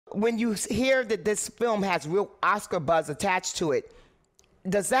when you hear that this film has real Oscar buzz attached to it,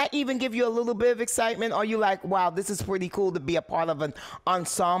 does that even give you a little bit of excitement? Are you like, wow, this is pretty cool to be a part of an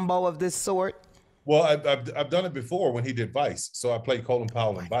ensemble of this sort? Well, I've done it before when he did Vice. So I played Colin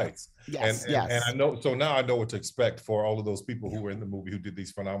Powell in Vice. Yes, And I yes. know, so now I know what to expect for all of those people who were in the movie who did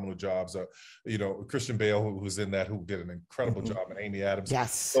these phenomenal jobs. Christian Bale, who was in that, who did an incredible job, and Amy Adams.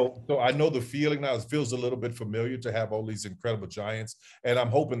 Yes. So I know the feeling now. It feels a little bit familiar to have all these incredible giants, and I'm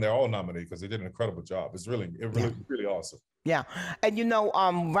hoping they're all nominated because they did an incredible job. Really awesome. Yeah.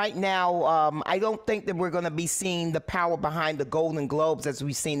 And right now, I don't think that we're going to be seeing the power behind the Golden Globes as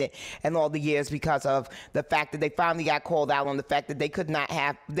we've seen it in all the years, because of the fact that they finally got called out on the fact that they could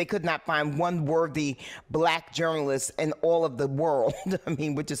not find one worthy black journalist in all of the world. I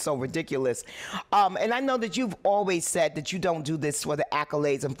mean, which is so ridiculous. And I know that you've always said that you don't do this for the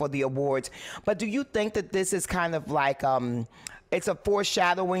accolades and for the awards, but do you think that this is kind of like, it's a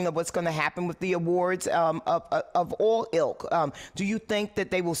foreshadowing of what's going to happen with the awards of all ilk? Do you think that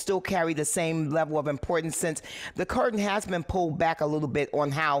they will still carry the same level of importance, since the curtain has been pulled back a little bit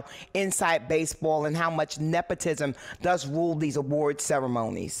on how inside baseball and how much nepotism does rule these award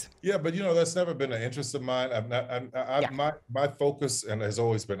ceremonies? Yeah, but that's never been an interest of mine. My focus, and has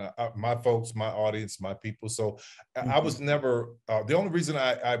always been my folks, my audience, my people. So I was never, the only reason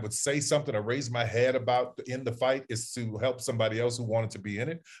I would say something or raise my head about in the fight is to help somebody else who wanted to be in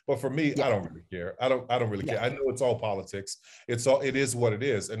it. But for me, I don't really care. I don't really care. I know it's all politics. It is what it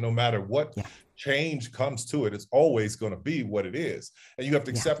is. And no matter what change comes to it, it's always going to be what it is. And you have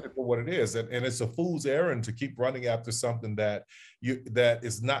to accept it for what it is. And it's a fool's errand to keep running after something that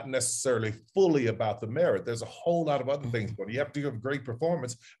is not necessarily fully about the merit. There's a whole lot of other things, but you have to give a great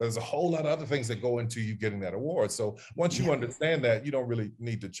performance. There's a whole lot of other things that go into you getting that award. So once you understand that, you don't really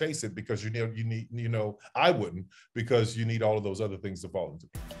need to chase it, because I wouldn't, because you need all of those other things to fall into.